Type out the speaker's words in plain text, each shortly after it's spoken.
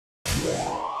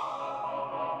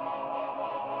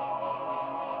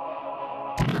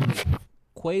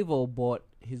Quavo bought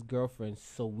his girlfriend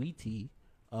Saweetie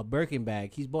a Birkin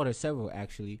bag. He's bought her several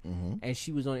actually, and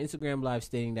she was on Instagram Live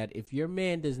stating that if your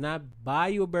man does not buy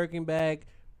you a Birkin bag,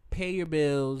 pay your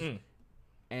bills,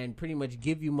 and pretty much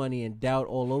give you money and doubt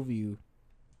all over you,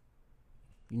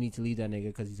 you need to leave that nigga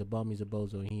because he's a bum, he's a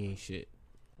bozo, and he ain't shit.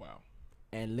 Wow.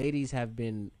 And ladies have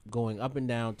been going up and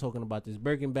down talking about this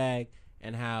Birkin bag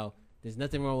and how there's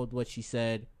nothing wrong with what she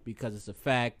said because it's a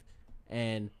fact,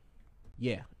 and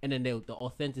yeah, and then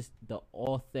the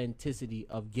authenticity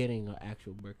of getting an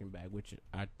actual Birkin bag, which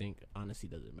I think honestly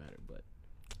doesn't matter. But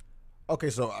okay,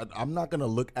 so I'm not gonna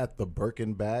look at the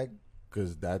Birkin bag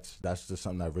because that's just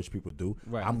something that rich people do.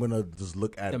 Right. I'm gonna just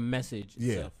look at the message.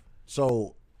 Yeah. Itself.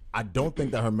 So I don't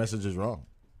think that her message is wrong.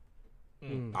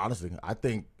 Honestly, I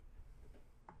think.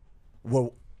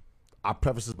 Well, I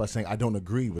preface this by saying I don't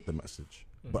agree with the message.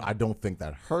 But I don't think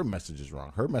that her message is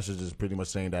wrong. Her message is pretty much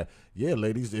saying that, yeah,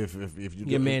 ladies, if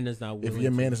your man is not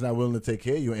willing to take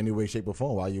care of you in any way, shape, or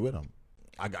form, why are you with him?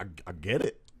 I get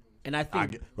it. And I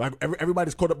think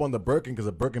everybody's caught up on the Birkin because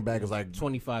the Birkin bag is like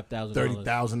 $25,000,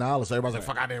 $30,000. So everybody's like,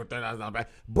 "Fuck, I didn't $30,000 bag."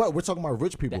 But we're talking about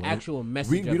rich people. The actual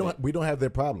message. We don't have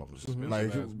their problems.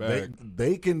 Like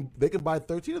they can buy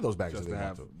 13 of those bags Just if they to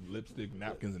want have to. lipstick,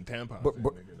 napkins, and tampons.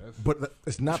 But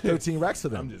it's not 13 racks to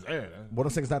them. I'm just saying. What I'm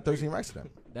saying is not 13 racks to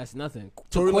them. That's nothing.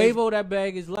 To Tory Quavo, that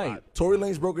bag is light. Tory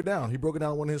Lanez broke it down. He broke it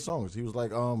down in one of his songs. He was like,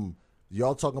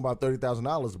 y'all talking about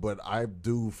 $30,000, but I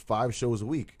do 5 shows a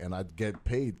week and I get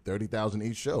paid $30,000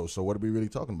 each show. So what are we really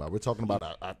talking about? We're talking about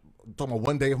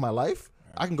one day of my life.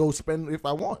 I can go spend if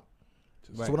I want.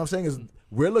 Right. So what I'm saying is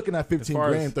we're looking at 15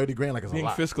 grand, 30 grand like it's a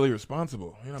lot. Being fiscally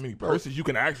responsible. You know how many purses you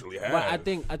can actually have. Well, I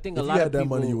think if a you lot had of that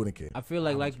people. money, you wouldn't care. I feel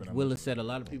like Willa said, a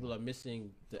lot of people are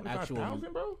missing the actual.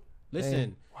 25,000, bro?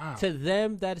 Listen, to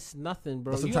them that's nothing,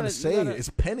 bro. That's what I'm trying to say. It's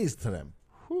pennies to them.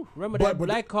 Remember that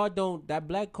black card don't ever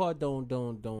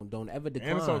decline.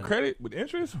 And it's on credit with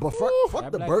interest. But fuck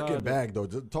the Birkin bag though.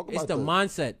 Just talk about it's the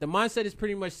mindset. The mindset is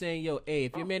pretty much saying, yo, hey,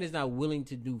 if your man is not willing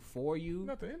to do for you,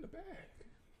 nothing in the bag.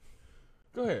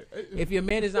 Go ahead. If your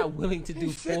man is not willing to do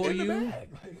for you,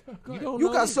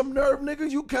 you got some nerve, nigga.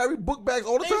 You carry book bags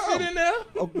all the time. Shit in there.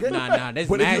 Okay. Nah, there's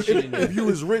mad shit in there. If you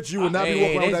was rich, you would not be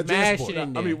walking around with that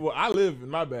JanSport. I mean, well, I live in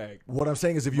my bag. What I'm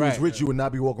saying is, if you was rich, you would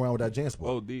not be walking around with that JanSport.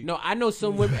 Oh, D. No, I know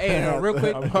some women. Hey, no, real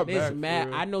quick, there's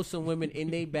mad. I know some women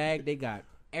in their bag. They got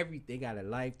everything. They got a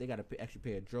life. They got an extra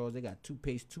pair of drawers. They got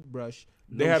toothpaste, toothbrush.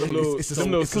 They had them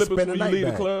little slippers when you leave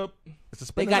the club. It's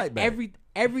a they got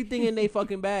everything in their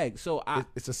fucking bag. So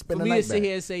it's a for me to sit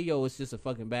here and say, yo, it's just a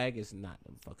fucking bag, it's not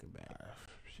a fucking bag.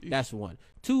 That's one.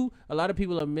 Two, a lot of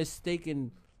people are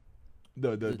mistaken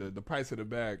the price of the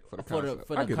bag for the concept.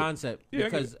 For the concept. Yeah,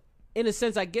 because in a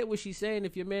sense, I get what she's saying.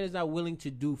 If your man is not willing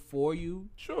to do for you,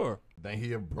 sure, then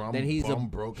he's a bum.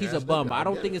 He's a bum. I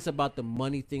don't think it's about the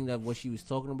money thing that what she was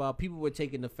talking about. People were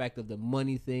taking the fact of the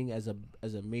money thing as a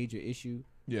major issue.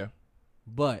 Yeah,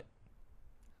 but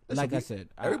like I said,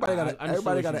 everybody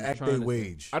got to act their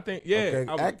wage. I think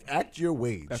act your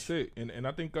wage. That's it. And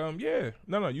I think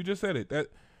no, you just said it. That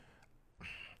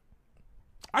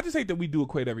I just hate that we do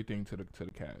equate everything to the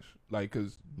cash. Like,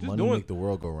 cause just money make the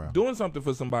world go round. Doing something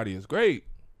for somebody is great.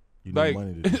 You like, need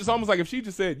money to do it's almost like if she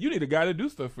just said, you need a guy to do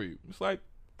stuff for you. It's like,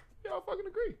 yeah, I fucking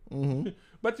agree. Mm-hmm.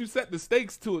 But you set the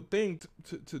stakes to a thing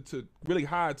to really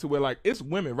high to where, like, it's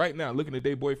women right now looking at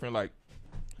their boyfriend like,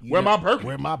 where my Birkin?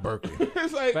 Where my Birkin?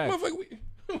 It's like, motherfucker,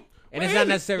 and it's not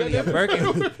necessarily a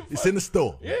Birkin. It's in the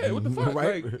store. Yeah, what the fuck?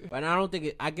 Right? Like, but I don't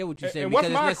think I get what you're saying. And what's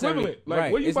my it's equivalent? Like,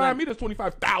 right, what are you buying me that's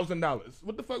 $25,000?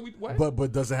 What the fuck? What?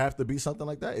 But does it have to be something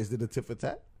like that? Is it a tit for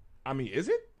tat? I mean, is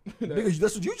it? Because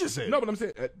that's what you just said. No, but I'm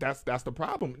saying that's the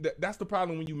problem. That's the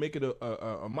problem when you make it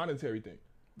a monetary thing.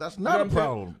 That's not a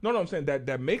problem. No, I'm saying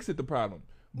that makes it the problem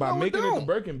by making it the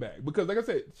Birkin bag. Because like I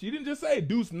said, she didn't just say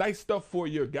do nice stuff for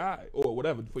your guy or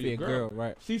whatever for your girl.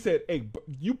 Right? She said, hey,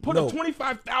 you put a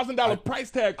 $25,000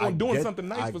 price tag on doing something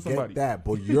nice for somebody. I get that,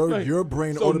 but your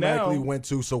brain automatically went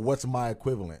to, so what's my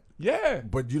equivalent? Yeah,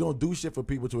 but you don't do shit for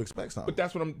people to expect something. But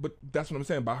that's what I'm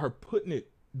saying. By her putting it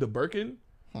the Birkin,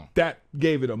 that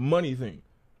gave it a money thing.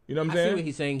 You know what I'm saying? I see what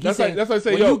he's saying. That's why I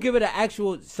say, when you give it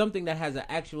something that has an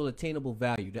actual attainable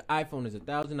value. The iPhone is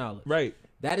 $1,000. Right.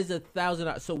 That is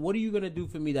 $1,000. So what are you gonna do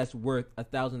for me that's worth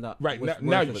 $1,000? Right.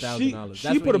 Now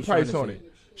she put a price on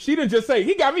it. She didn't just say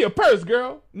he got me a purse,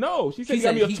 girl. No, she said he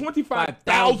got me a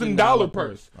 $25,000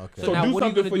 purse. Okay. So now do what are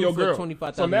you something gonna for do your for girl.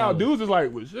 $25,000? So now dudes is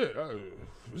like, well, shit.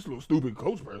 this little stupid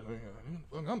coach person.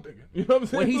 I'm thinking. You know what I'm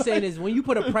saying? What he's saying is when you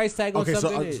put a price tag on Okay,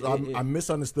 something. so I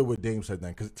misunderstood what Dame said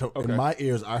then, because in my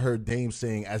ears I heard Dame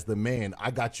saying, "As the man,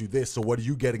 I got you this. So what are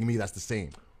you getting me? That's the same."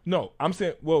 No, I'm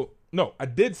saying. Well, no, I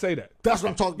did say that. That's what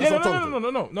I'm talking. That's what I'm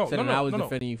talking. No. So then I was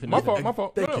defending you for my nothing.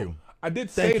 fault. Thank you. I did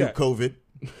say that. COVID.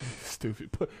 Stupid.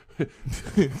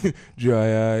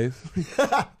 Dry eyes,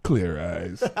 clear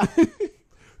eyes,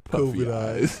 COVID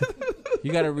eyes.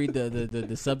 You got to read the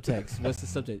subtext. What's the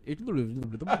subject?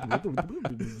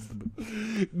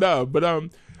 No, but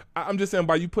I'm just saying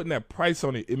by you putting that price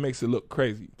on it, it makes it look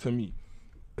crazy to me.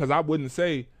 Because I wouldn't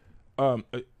say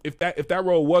if that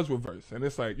role was reversed and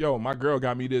it's like, yo, my girl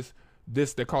got me this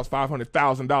that cost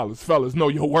 $500,000. Fellas, know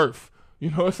your worth. You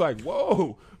know, it's like,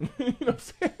 whoa. You know what I'm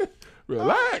saying?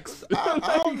 Relax.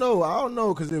 I don't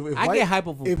know, because if I get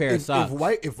hyper for a pair of socks.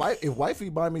 If wifey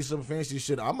buy me some fancy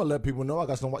shit, I'm gonna let people know I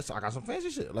got some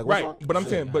fancy shit. Like, right, but I'm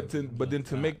saying, but then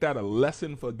to make that a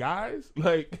lesson for guys,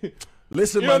 like,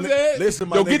 listen, you know my what I'm saying? listen,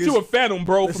 my yo, niggas, get you a Phantom,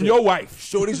 bro, from your wife.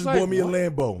 Shorty just bought me a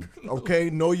Lambo.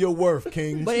 Okay, know your worth,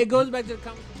 King. But it goes back to the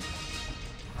conversation.